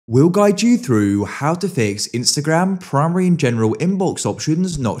We'll guide you through how to fix Instagram primary and general inbox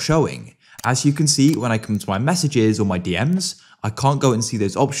options not showing. As you can see, when I come to my messages or my DMs, I can't go and see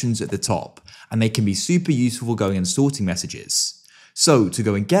those options at the top, and they can be super useful for going and sorting messages. So to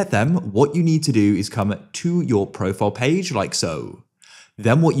go and get them, what you need to do is come to your profile page like so.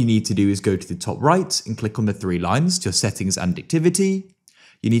 Then what you need to do is go to the top right and click on the three lines to your settings and activity.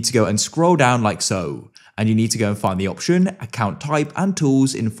 You need to go and scroll down like so, and you need to go and find the option Account Type and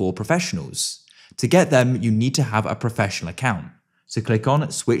Tools in For Professionals. To get them, you need to have a professional account. So click on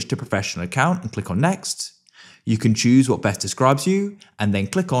Switch to Professional Account and click on Next. You can choose what best describes you, and then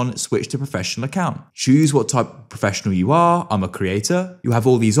click on Switch to Professional Account. Choose what type of professional you are. I'm a creator. You have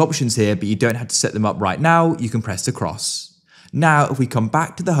all these options here, but you don't have to set them up right now. You can press the cross. Now, if we come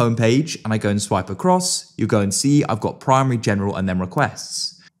back to the home page and I go and swipe across, you'll go and see I've got primary, general, and then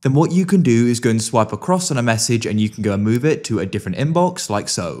requests. Then what you can do is go and swipe across on a message and you can go and move it to a different inbox like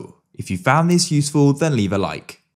so. If you found this useful, then leave a like.